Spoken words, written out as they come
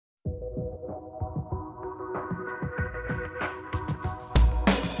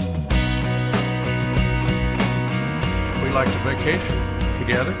like to vacation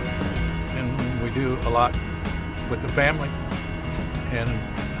together, and we do a lot with the family, and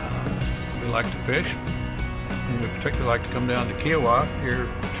we like to fish, and we particularly like to come down to Kiowa here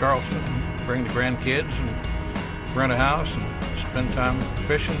in Charleston and bring the grandkids and rent a house and spend time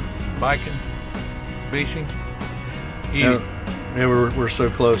fishing, biking, beaching, eating. Yeah, we're so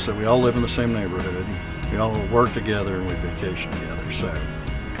close that we all live in the same neighborhood. We all work together and we vacation together, so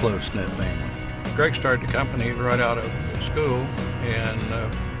close-knit family. Greg started the company right out of school, and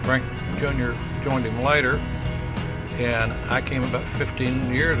Frank Jr. joined him later, and I came about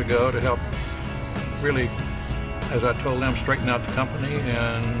 15 years ago to help really, as I told them, straighten out the company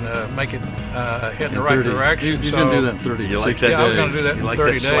and make it head in the right direction. You're going to do that in 30 days. I was going to do that in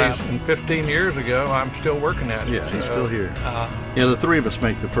 30 days, and 15 years ago, I'm still working at it. Yeah, he's still here. Yeah, the three of us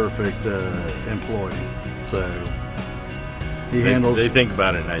make the perfect employee, so he handles... They think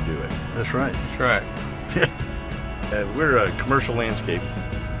about it and I do it. That's right. That's right. We're a commercial landscape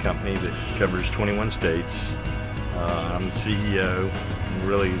company that covers 21 states. I'm the CEO, and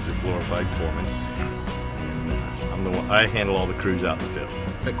really is a glorified foreman. And I handle all the crews out in the field.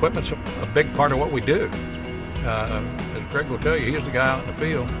 Equipment's a big part of what we do. As Greg will tell you, he's the guy out in the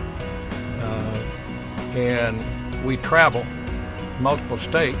field. And we travel multiple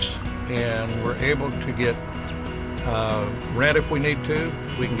states, and we're able to get rent if we need to.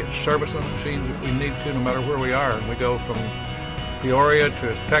 We can get service on the machines if we need to, no matter where we are. And we go from Peoria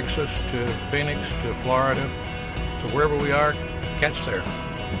to Texas to Phoenix to Florida. So wherever we are, Cat's there.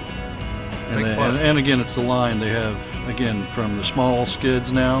 And again, it's the line they have, again, from the small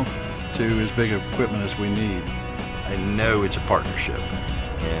skids now to as big of equipment as we need. I know it's a partnership,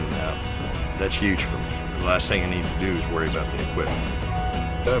 and that's huge for me. The last thing I need to do is worry about the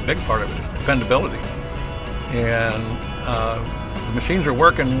equipment. A big part of it is dependability. And the machines are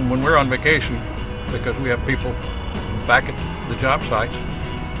working when we're on vacation because we have people back at the job sites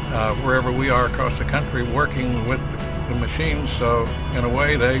wherever we are across the country working with the machines. So in a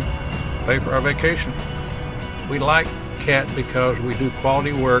way, they pay for our vacation. We like Cat because we do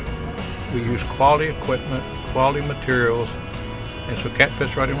quality work, we use quality equipment, quality materials, and so Cat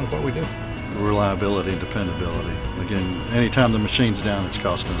fits right in with what we do. Reliability and dependability. Again, anytime the machine's down, it's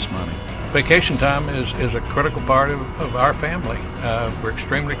costing us money. Vacation time is a critical part of our family. We're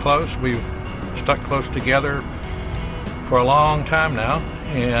extremely close. We've stuck close together for a long time now,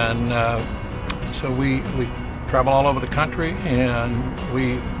 and so we travel all over the country, and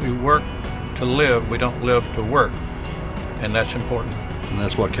we work to live. We don't live to work, and that's important. And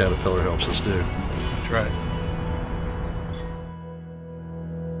that's what Caterpillar helps us do. That's right.